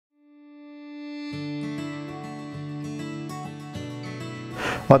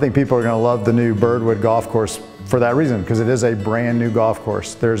Well, I think people are going to love the new Birdwood golf course for that reason, because it is a brand new golf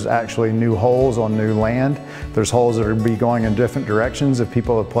course. There's actually new holes on new land. There's holes that are going to be going in different directions if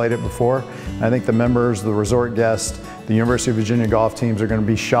people have played it before. And I think the members, the resort guests, the University of Virginia golf teams are going to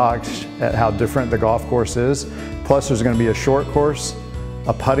be shocked at how different the golf course is. Plus there's going to be a short course,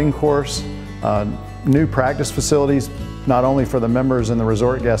 a putting course, new practice facilities, not only for the members and the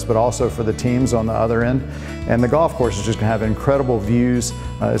resort guests, but also for the teams on the other end. And the golf course is just going to have incredible views.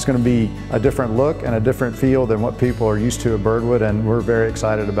 It's going to be a different look and a different feel than what people are used to at Birdwood, and we're very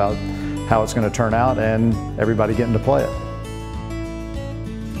excited about how it's going to turn out and everybody getting to play it.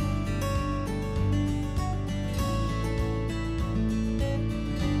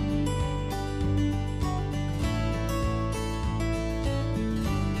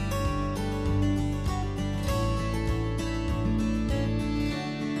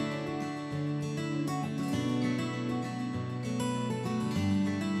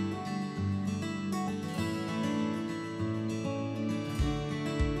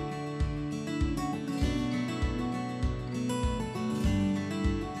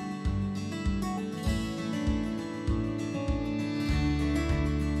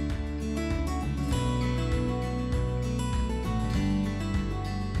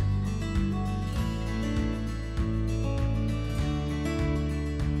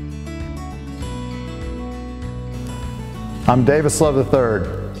 I'm Davis Love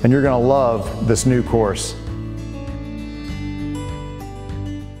III, and you're going to love this new course.